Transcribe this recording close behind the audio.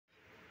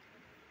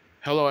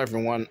Hello,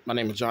 everyone. My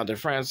name is Jonathan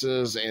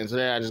Francis, and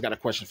today I just got a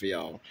question for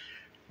y'all.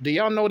 Do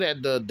y'all know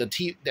that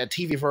that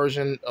TV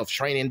version of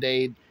Training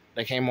Day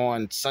that came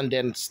on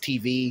Sundance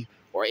TV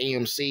or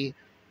AMC?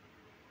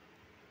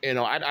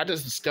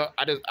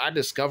 I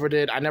discovered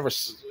it. I never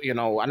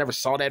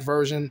saw that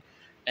version,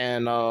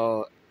 and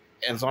uh,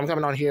 and so I'm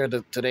coming on here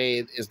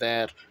today. Is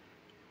that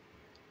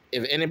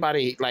if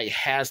anybody like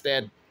has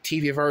that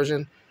TV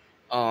version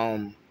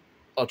of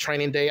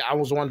Training Day, I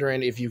was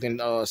wondering if you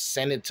can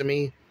send it to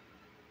me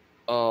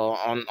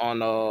on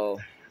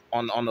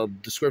the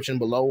description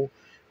below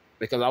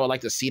because I would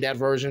like to see that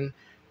version.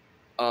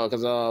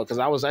 Because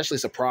I was actually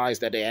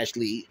surprised that they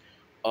actually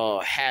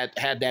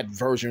had that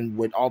version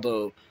with all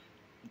the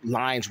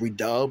lines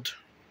redubbed.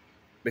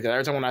 Because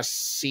every time when I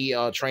see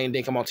Training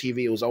Day come on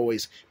TV, it was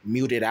always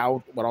muted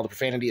out, but all the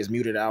profanity is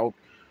muted out.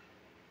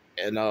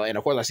 And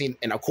of course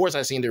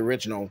I seen the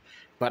original,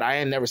 but I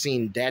had never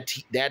seen that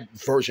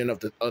version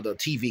of the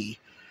TV.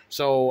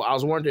 So I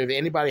was wondering if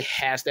anybody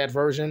has that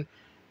version.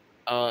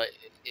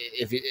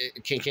 If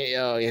it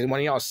can one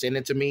of y'all send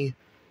it to me,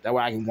 that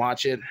way I can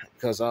watch it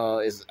because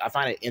I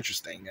find it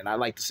interesting and I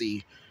like to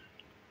see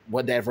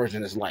what that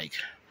version is like.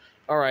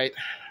 All right,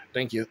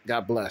 thank you.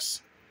 God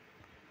bless.